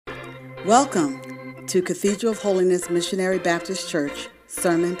Welcome to Cathedral of Holiness Missionary Baptist Church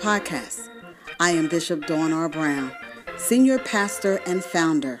Sermon Podcast. I am Bishop Dawn R. Brown, Senior Pastor and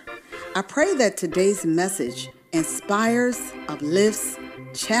Founder. I pray that today's message inspires, uplifts,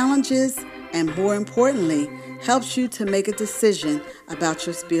 challenges, and more importantly, helps you to make a decision about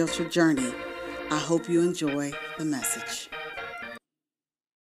your spiritual journey. I hope you enjoy the message.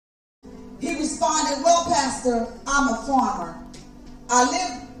 He responded, "Well, Pastor, I'm a farmer. I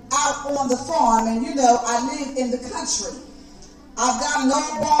live out on the farm, and I live in the country. I've got an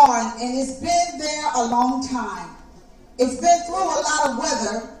old barn, and it's been there a long time. It's been through a lot of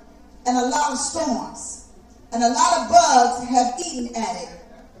weather and a lot of storms, and a lot of bugs have eaten at it."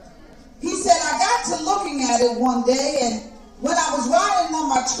 He said, "I got to looking at it one day, and when I was riding on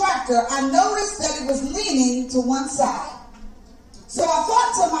my tractor, I noticed that it was leaning to one side. So I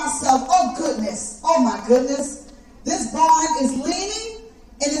thought to myself, oh my goodness, this barn is leaning,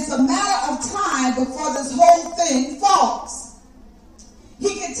 and it's a matter of time before this whole thing falls."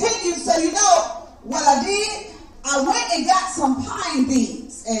 He continued, "So you know what I did? I went and got some pine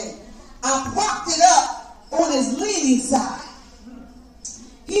beams, and I propped it up on its leaning side."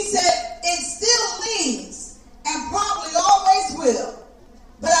 He said, "It still leans, and probably always will,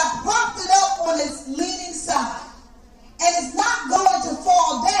 but I propped it up on its leaning side. And it's not going to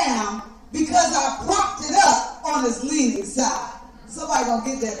fall down because I propped it up on its leaning side." Somebody gonna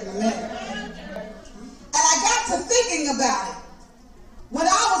get that in a minute. And I got to thinking about it. When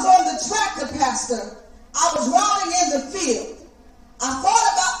I was on the tractor, Pastor, I was riding in the field. I thought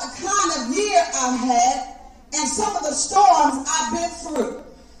about the kind of year I've had and some of the storms I've been through.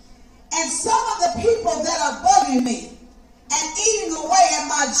 And some of the people that are bugging me and eating away at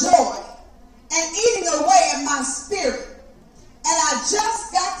my joy and eating away at my spirit. And I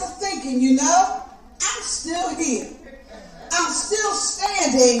just got to thinking, I'm still here. I'm still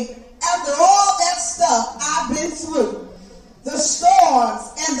standing after all that stuff I've been through. The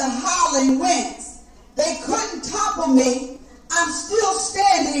storms and the howling winds, they couldn't topple me. I'm still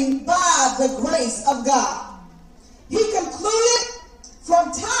standing by the grace of God. He concluded,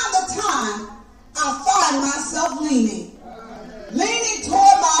 "From time to time, I find myself leaning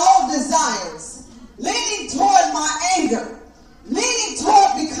toward my own desires, leaning toward my anger, leaning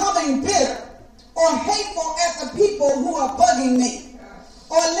toward becoming bitter or hateful at the people who are bugging me,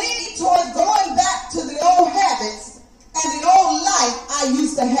 or leaning toward going back to the old habits and the old life I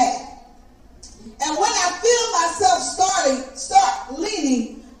used to have. And when I feel myself start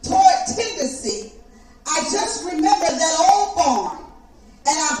leaning toward tendency, I just remember that old barn,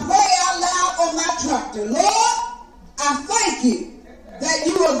 and I pray out loud on my tractor, Lord, I thank you that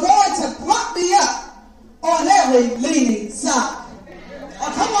you are going to prop me up on every leaning side."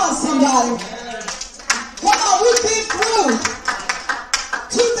 Oh, come on, somebody. Come on, we've been through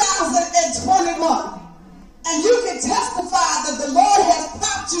 2021, and you can testify that the Lord has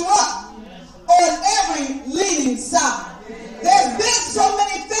propped you up on every leaning side. There's been so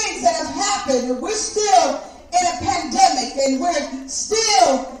many things that have happened, and we're still in a pandemic, and we're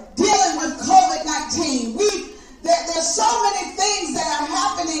still dealing with COVID-19. There's so many things that are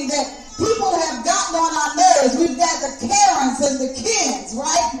happening that people have gotten on our nerves. We've got the Karens and the kids,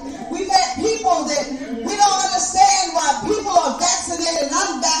 right? We've had people that we don't understand why people are vaccinated and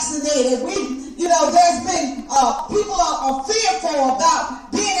unvaccinated. There's been people are fearful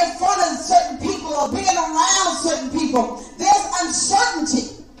about being in front of certain people or being around certain people. There's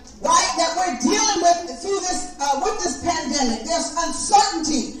uncertainty, right, that we're dealing with through this with this pandemic. There's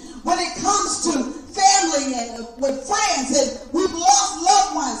uncertainty when it comes to family and with friends, and we've lost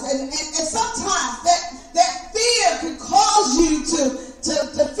loved ones, and sometimes that fear could cause you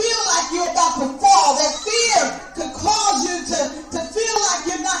to feel like you're about to fall. That fear could cause you to feel like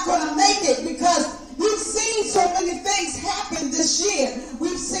you're not going to make it, because we've seen so many things happen this year.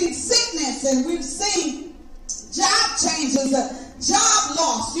 We've seen sickness, and we've seen job changes, job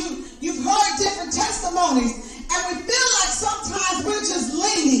loss. You've heard different testimonies, and we feel like sometimes we're just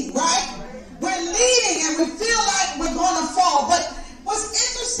leaning, right? We're leaning, and we feel like we're going to fall. But what's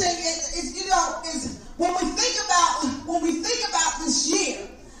interesting is when we think about this year,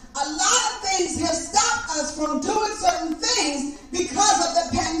 a lot of things have stopped us from doing certain things because of the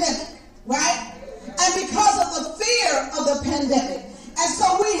pandemic, right? And because of the fear of the pandemic. And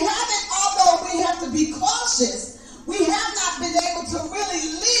so we haven't, although we have to be cautious, we have not been able to really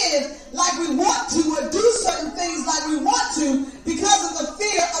live like we want to or do certain things like we want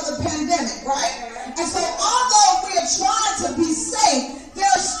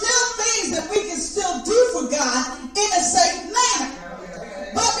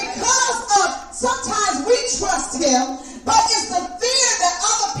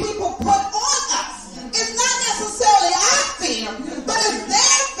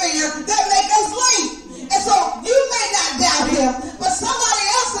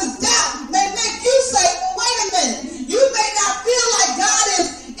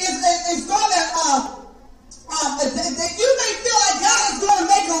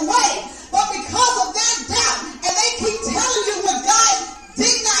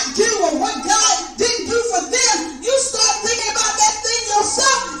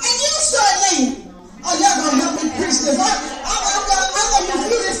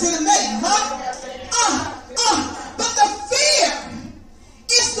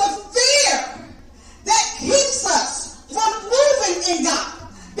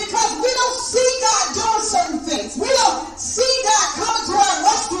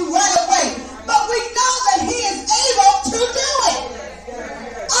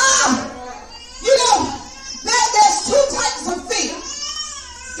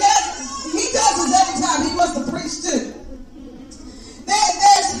us to preach too.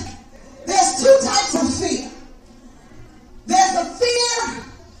 There's two types of fear. There's a fear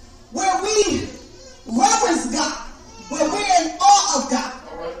where we reverence God, where we're in awe of God.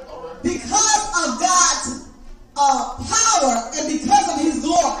 All right. Because of God's power and because of his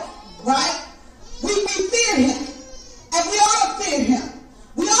glory, right? We fear him, and we ought to fear him.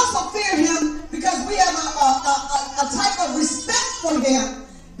 We also fear him because we have a type of respect for him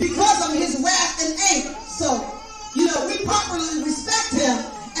because of his wrath and anger. So, we properly respect him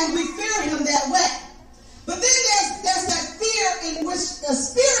and we fear him that way. But then there's that fear in which, a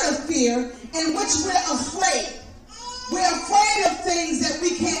spirit of fear in which we're afraid. We're afraid of things that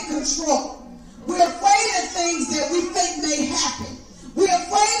we can't control. We're afraid of things that we think may happen. We're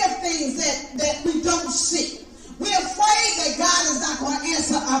afraid of things that we don't see. We're afraid that God is not going to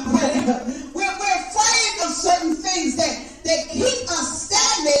answer our prayer. We're afraid of certain things that keep us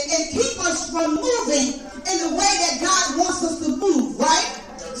stagnant and keep us from moving in the way that God wants us to move, right?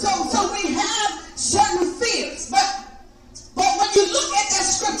 So we have certain fears. But when you look at that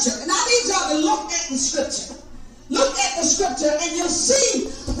scripture, and I need y'all to look at the scripture. Look at the scripture and you'll see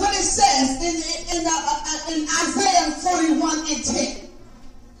what it says in Isaiah 41 and 10.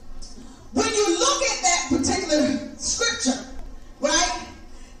 When you look at that particular scripture, right,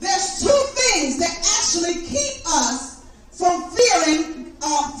 there's two things that actually keep us from fearing,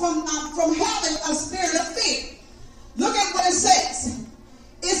 from having a spirit of fear. Look at what it says.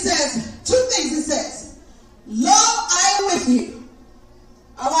 It says, two things it says. Lo, I am with you.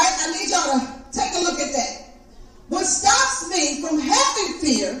 All right, I need y'all to take a look at that. What stops me from having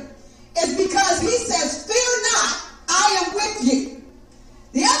fear is because he says, fear not, I am with you.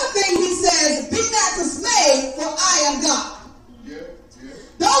 The other thing he says, be not dismayed, for I am God.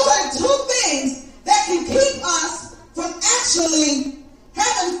 Those are two things that can keep us from actually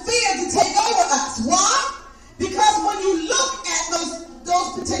having fear to take over us. Why? Because when you look at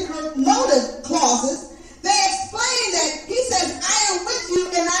those particular noted clauses, they explain that he says, I am with you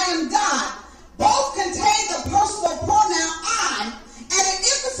and I am God. Both contain the personal pronoun I, and it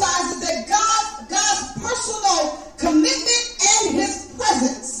emphasizes that God's personal commitment and his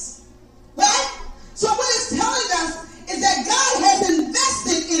presence. Right? So what it's telling us is that God has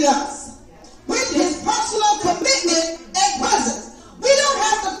invested in us with his personal commitment and presence. We don't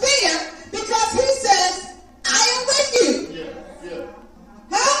have to fear because he says, I am with you. Yeah.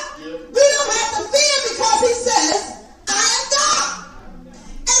 Huh? Yeah. We don't have to fear because he says, I am God.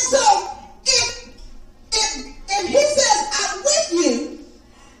 And so, if he says, I'm with you,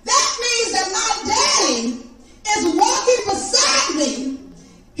 that means that my daddy is walking beside me.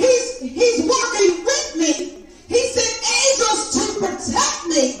 He's walking with me. He sent angels to protect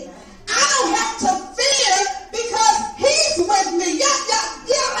me. I don't have to fear because he's with me.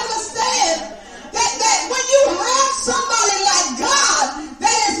 Y'all understand that when you have somebody like God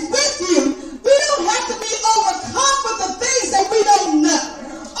that is with you, we don't have to be overcome with the things that we don't know.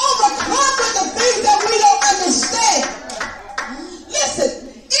 Overcome with the things that we don't understand. Listen,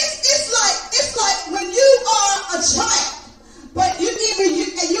 it's like when you are a child, but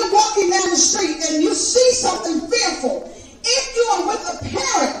you're walking down the street and you see something fearful. If you are with a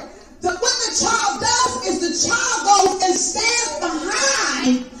parent, what the child does is the child goes and stands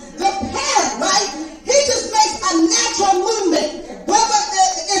behind the parent, right? He just makes a natural movement. Whether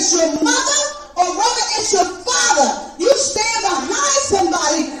it's your mother or whether it's your father, you stand behind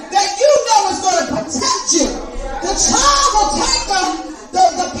somebody that you know is going to protect you. The child will take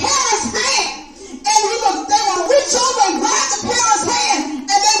the parent's hand and they will reach over and grab the parent's hand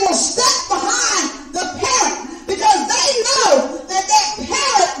and they will step behind the parent because they know that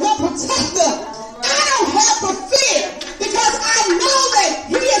parent will protect them. I don't have to fear because I know that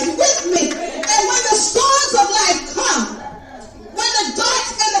he is with me. And when the storms of life come, when the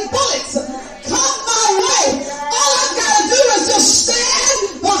darts and the bullets come my way, all I've got to do is just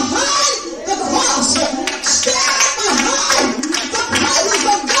stand behind the cross, stand behind the presence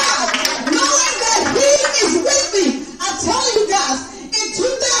of God, knowing that he is with me. I tell you guys, in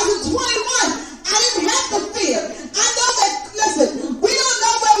 2021, I didn't have to fear. I know that, listen, we don't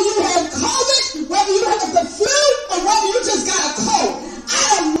know whether you have COVID, whether you have the flu, or whether you just got a cold. I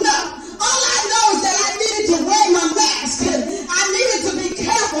don't know. All I know is that I needed to wear my mask. I needed to be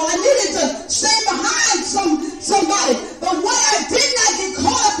careful. I needed to stay behind somebody. But what I did not get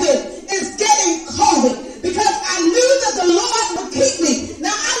caught up in is getting COVID because I knew that the Lord would keep me.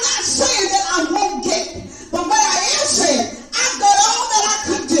 Now, I'm not saying that I won't get it. But what I am saying, I've done all that I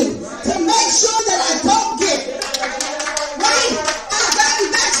could do to make sure that I don't get it. Right? I've gotten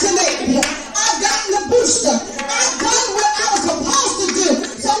vaccinated. I've gotten the booster. I've done what I was supposed to do.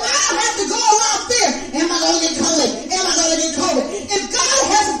 So I don't have to go around there. Am I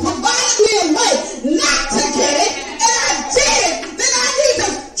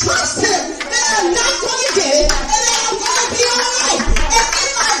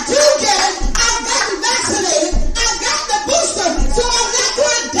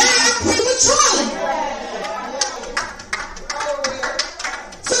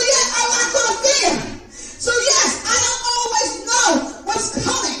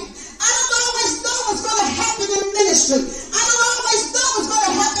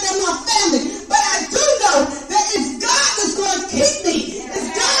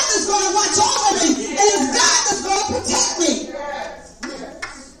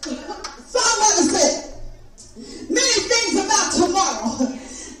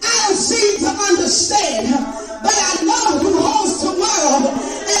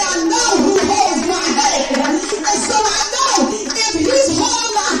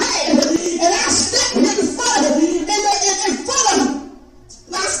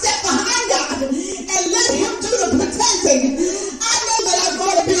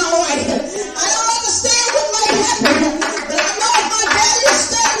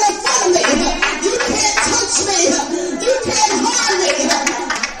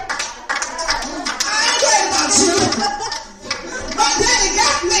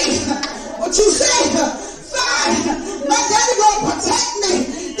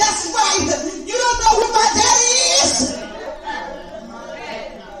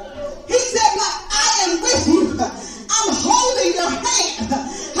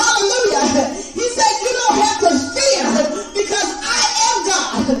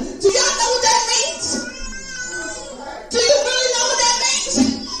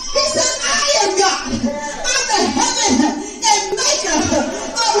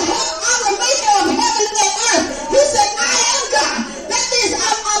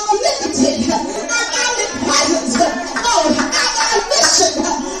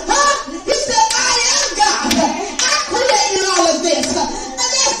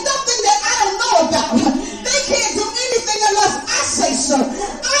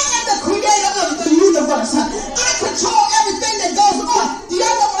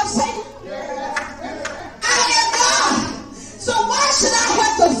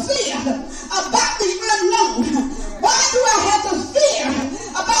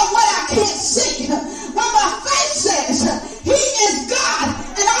can't see. But my faith says he is God,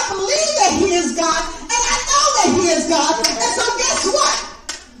 and I believe that he is God, and I know that he is God. And so guess what?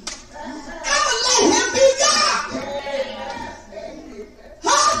 I'm going to let him be God.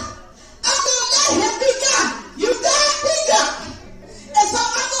 Huh? I'm going to let him be God. You God, be God. And so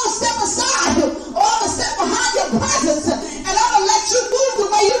I'm going to step aside, or I'm going to step behind your presence, and I'm going to let you move the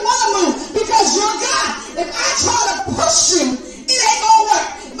way you want to move, because you're God. If I try to push you, it ain't going to work.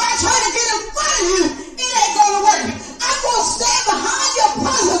 If I try to get in front of you, it ain't going to work. I'm going to stand behind your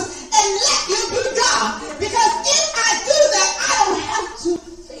presence and let you be God. Because if I do that, I don't have to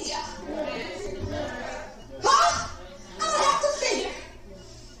fear. Huh? I don't have to fear.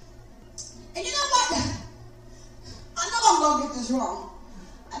 And you know what? I know I'm going to get this wrong.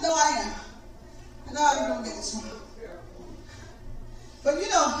 I know I am. I know I'm going to get this wrong. But you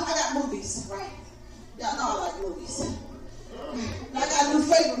know, I got movies, right? Y'all know I like movies. I got a new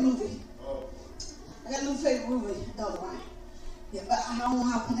favorite movie. Elder Ryan. Yeah, but I don't know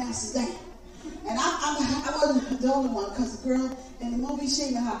how to pronounce his name. And I wasn't the only one, because the girl in the movie, she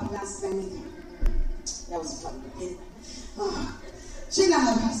didn't know how to pronounce his name either. That was funny. Anyway. She didn't know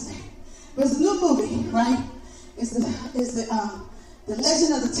how to pronounce his name. But it's a new movie, right? It's the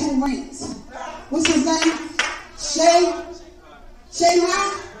Legend of the Ten Rings. What's his name? Shanghai?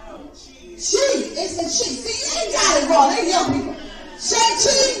 It's a she. See, you ain't got it wrong. They young people.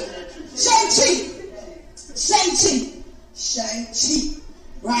 Shang-Chi.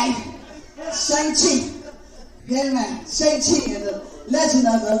 Right? Shang-Chi. Yeah, man. Shang-Chi and the Legend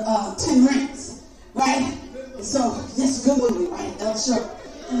of the Ten Rings. Right? And so, that's a good movie, right? Sure.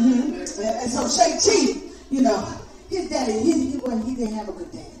 Mm-hmm. And so, Shang-Chi, you know, his daddy, he didn't have a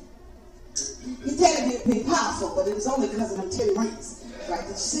good daddy. His daddy did be powerful, but it was only because of them 10 rings. Right? Did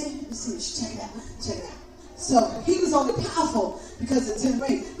you see? Check it out. So he was only powerful because of 10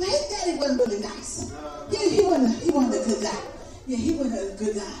 rings. But his daddy wasn't really nice. He wasn't a good guy. Yeah, he wasn't a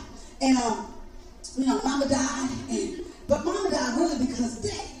good guy. And you know, Mama died, but Mama died really because of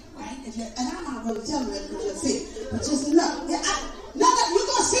daddy, right? And I'm not really telling you that because you'll see it, but just enough. Yeah, you're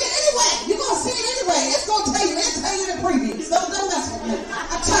gonna see it anyway. It's gonna tell you in the previews. Don't mess with me.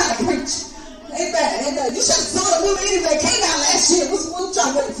 I'm trying to preach. Amen. You should have saw the movie anyway. It came out last year. What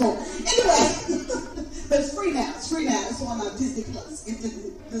y'all waiting for? Anyway, but it's free now. It's on Disney Plus. It's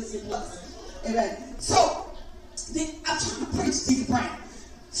Disney Plus. Amen. So, I'm trying to preach Deacon Brown.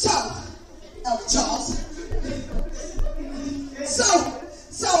 So, Elder Charles. So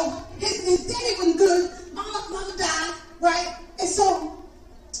his daddy wasn't good. Mama died, right? And so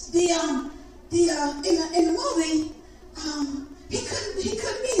in the movie, he couldn't be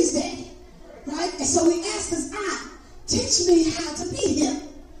his daddy. Right? And so he asked his aunt, teach me how to be him.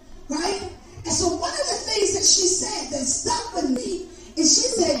 Right? And so one of the things that she said that stuck with me is she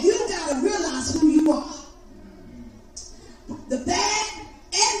said, you got to realize who you are. The bad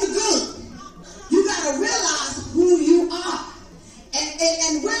and the good. You got to realize who you are.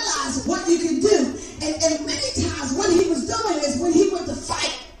 And realize what you can do. And many times what he was doing is when he went to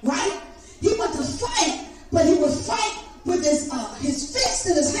fight, right? He went to fight, but he would fight with his fist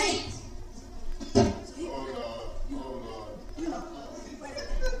in his hand.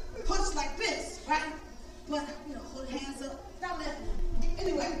 Punch like this, right? But, hold hands up. Not that.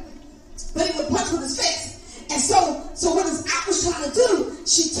 Anyway. But he would punch with his fist. And so what his aunt was trying to do,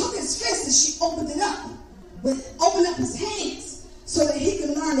 she took his fist and she opened it up. Opened up his hands so that he could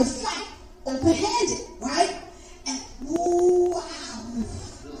learn to fight open-handed, right? And, wow.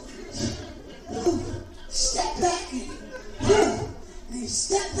 Step back and he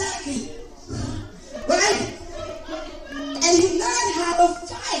stepped back and, right? And he learned how to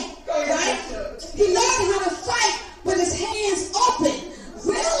fight, right? He learned how to fight with his hands open,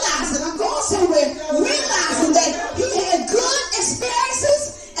 realizing, I'm going somewhere, realizing that he had good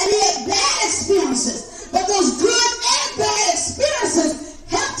experiences and he had bad experiences. But those good and bad experiences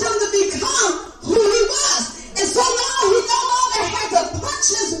helped him to become who he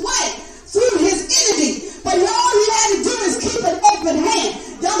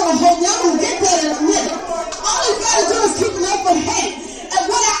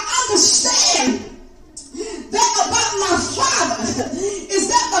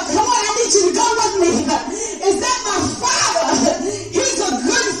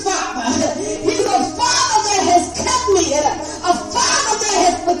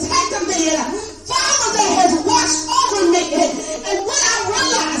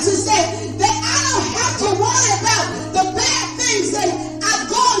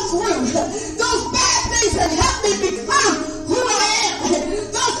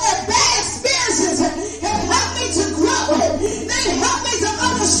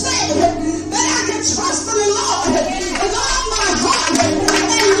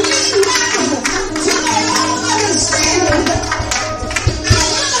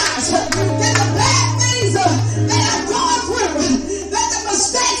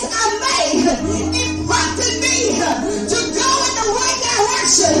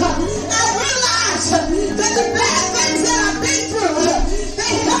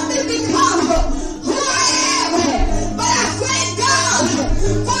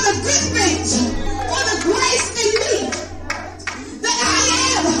good things, for the grace in me, that I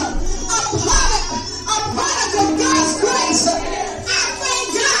am a product of God's grace. I thank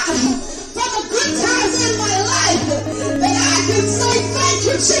God for the good times in my life, that I can say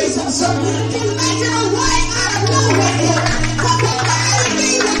thank you, Jesus, for making a way out of no way, for providing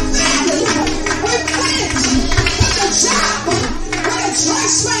me with family, with friends, with a job, with a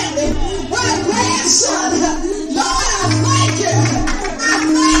church family, with a grandson. Lord, I thank you. I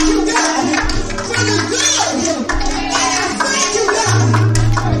thank you, God, for the good. And I thank you, God,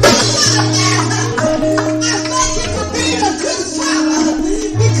 for the bad. I thank you for being a good father.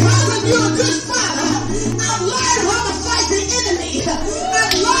 Because of you, a good father, I've learned how to fight the enemy.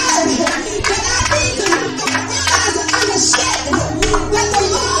 I've learned that I need to realize and understand that the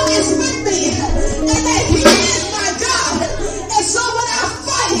Lord is with me and that He is my God. And so when I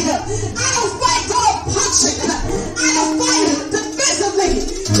fight, I don't fight all punching. I don't fight defensively,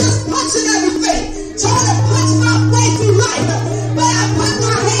 just punching everything, trying to punch my way through life. But I put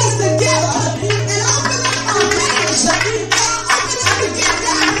my hands together and open up my hands and I open up to give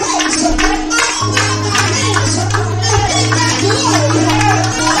God praise. I open up my hands and give God glory.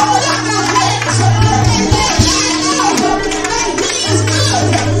 I open up my hands and let God know that He is good.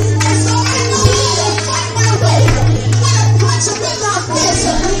 And so I no longer fight my way with a punch with my fist,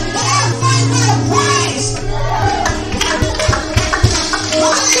 but I fight with a praise.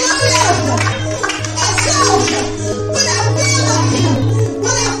 Hallelujah. And so when I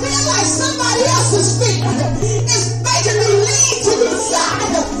feel like somebody else's fear is making me lean to the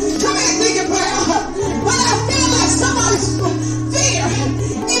side, come here, Deacon Brown. When I feel like somebody's fear,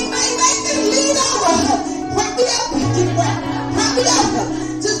 it may make me lean over. Prop me up, Deacon Brown. Prop me up.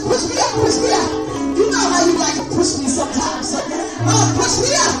 Just push me up, push me up. You know how you like to push me sometimes. Push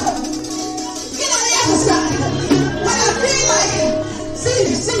me up. Get on the other side. When I feel like,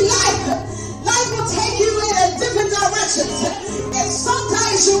 see, life will take you in different directions. And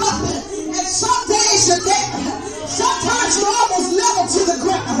sometimes you're up, and some days you're down. Sometimes you're almost level to the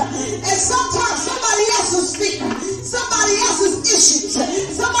ground. And sometimes somebody else's fear, somebody else's issues,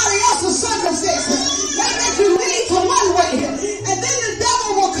 somebody else's circumstances, they make you lean to one way. And then the devil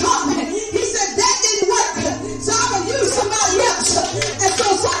will come. He said, that didn't work, so I'm going to use somebody else. And so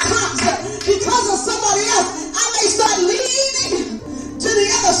sometimes, because of somebody else, I may start leaning to the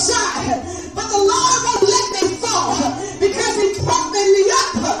other side.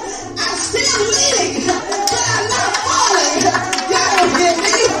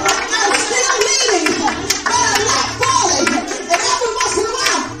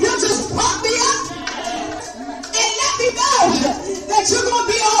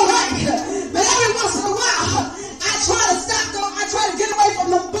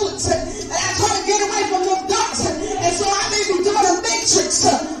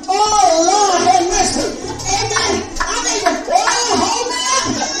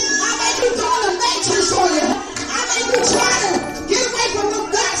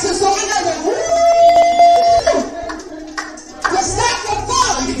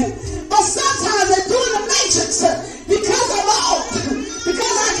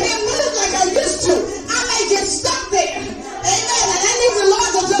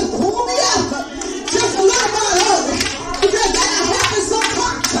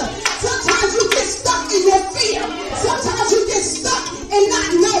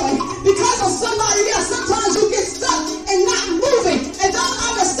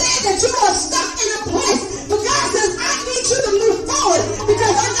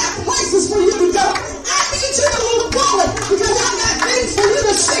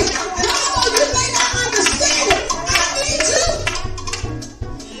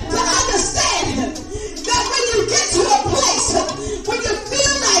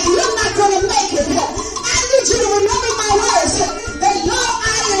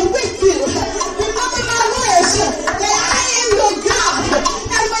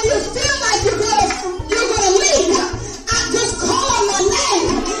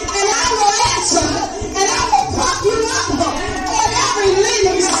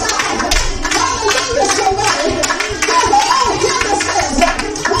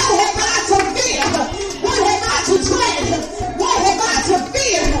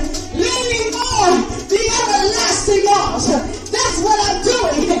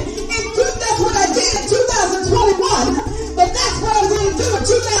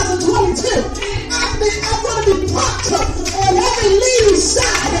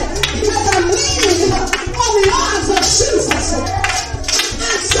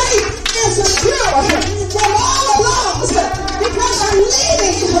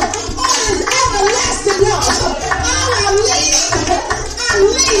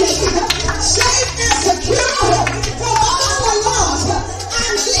 safe and secure from all the loss.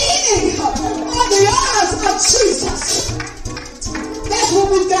 I'm leaning on the arms of Jesus. That's what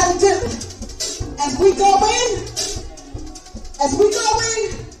we've got to do. As we go in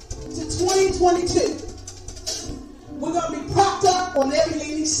to 2022, we're going to be propped up on every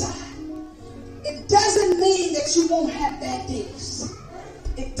leaning side. It doesn't mean that you won't have bad days.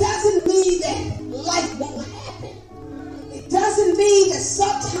 It doesn't mean that life won't happen. It doesn't mean that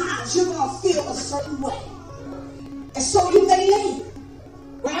sometimes you're going to feel a certain way. And so you may lean,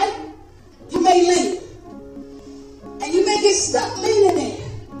 right? You may lean. And you may get stuck leaning there.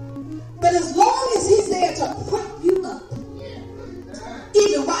 But as long as he's there to prop you up,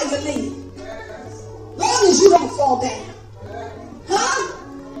 even while you're leaning, long as you don't fall down. Huh?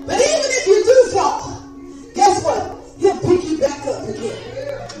 But even if you do fall, guess what? He'll pick you back up again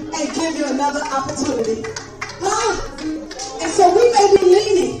and give you another opportunity. Huh? And so we may be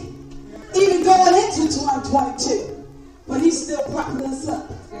leaning, even going into 2022, but he's still propping us up.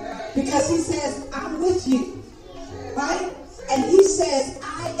 Because he says, I'm with you. Right? And he says,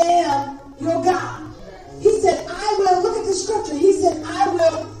 I am your God. He said, I will, look at the scripture. He said, I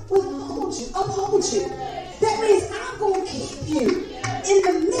will uphold you. That means I'm going to keep you in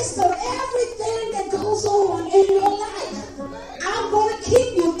the midst of everything that goes on in your life. I'm going to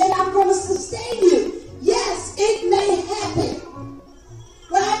keep you and I'm going to sustain you. Yes, it may happen.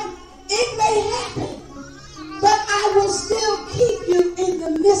 Right? It may happen. But I will still keep you in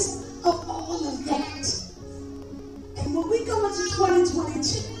the midst of all of that. And when we go into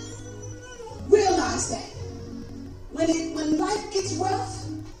 2022, realize that when life gets rough,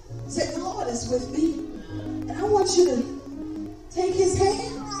 say, the Lord is with me. And I want you to take his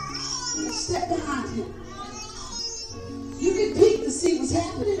hand and step behind him. You can peek to see what's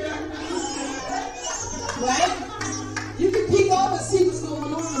happening. Right? You can peek over and see what's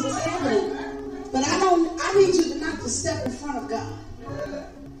going on and what's happening. But I need you to not to step in front of God.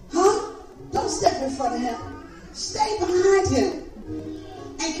 Huh? Don't step in front of him. Stay behind him.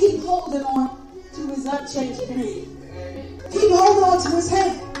 And keep holding on to his unchanging hand. Keep holding on to his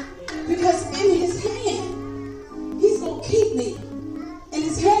hand. Because in his hand, he's going to keep me. In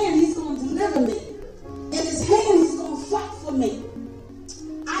his hand, he's going to deliver me. In his hand, he's going to fight for me.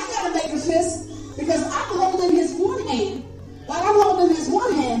 I got to make a fist because I'm holding his one hand. While I'm holding his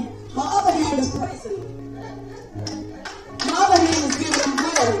one hand, my other hand is praising him. My other hand is giving him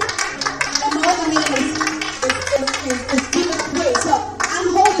glory. And my other hand is giving him praise. So I'm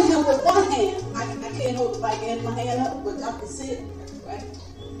holding him with one hand. I can't hold the mic and my hand up, but I can see it. Right?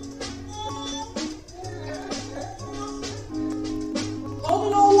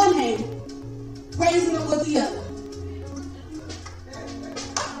 Holding on one hand, praising him with the other.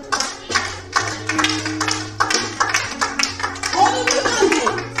 Holding with one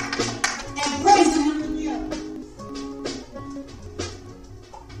hand and praising him with the other.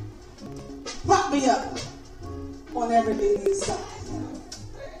 Prop me up on every leaning side.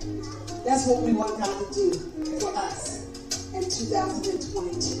 That's what we want God to do for us in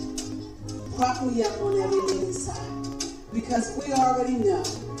 2022. Prop me up on every leaning side. Because we already know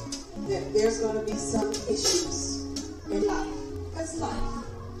that there's going to be some issues in life. That's life.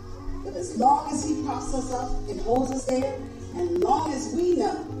 But as long as he props us up and holds us there, and long as we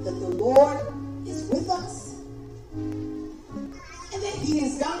know that the Lord is with us, and that he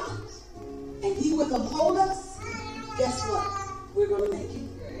is God, and he will uphold us, guess what? We're going to make it.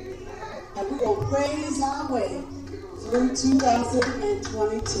 And we're going to praise our way through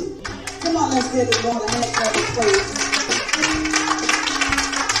 2022. Come on, let's give the Lord a hand clap of praise.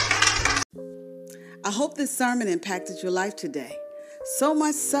 I hope this sermon impacted your life today. So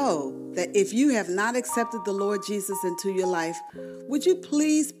much so that if you have not accepted the Lord Jesus into your life, would you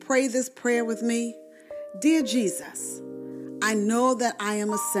please pray this prayer with me? Dear Jesus, I know that I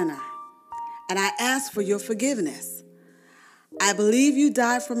am a sinner, and I ask for your forgiveness. I believe you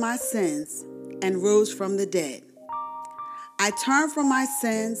died for my sins and rose from the dead. I turn from my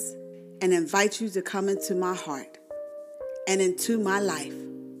sins and invite you to come into my heart and into my life.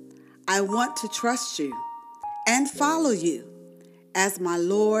 I want to trust you and follow you as my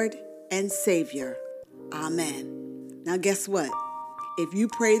Lord and Savior. Amen. Now guess what? If you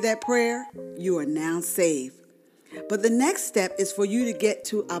pray that prayer, you are now saved. But the next step is for you to get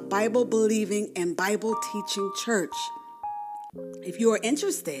to a Bible-believing and Bible-teaching church. If you are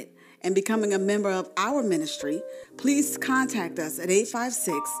interested in becoming a member of our ministry, please contact us at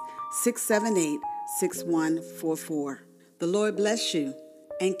 856-678-6144. The Lord bless you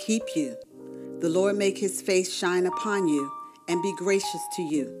and keep you. The Lord make his face shine upon you and be gracious to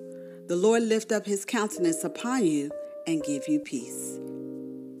you. The Lord lift up his countenance upon you and give you peace.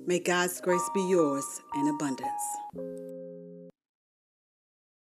 May God's grace be yours in abundance.